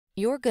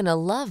You're gonna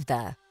love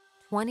the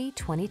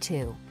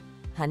 2022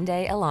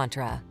 Hyundai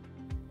Elantra.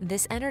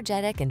 This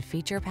energetic and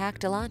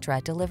feature-packed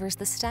Elantra delivers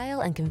the style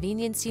and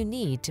convenience you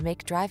need to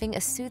make driving a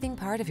soothing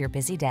part of your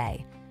busy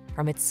day.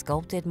 From its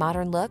sculpted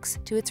modern looks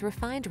to its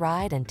refined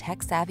ride and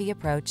tech-savvy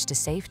approach to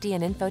safety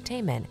and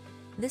infotainment,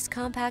 this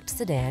compact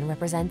sedan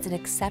represents an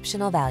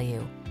exceptional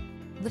value.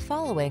 The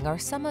following are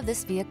some of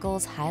this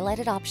vehicle's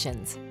highlighted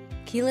options: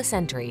 keyless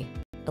entry,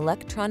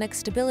 electronic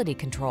stability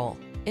control,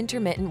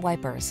 intermittent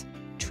wipers,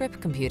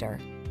 trip computer,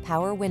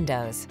 power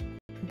windows,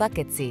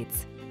 bucket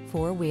seats,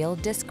 four-wheel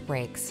disc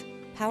brakes,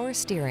 power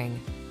steering.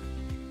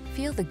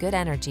 Feel the good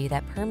energy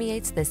that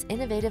permeates this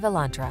innovative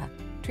Elantra.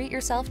 Treat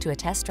yourself to a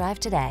test drive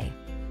today.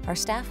 Our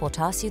staff will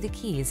toss you the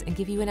keys and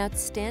give you an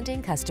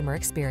outstanding customer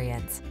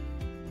experience.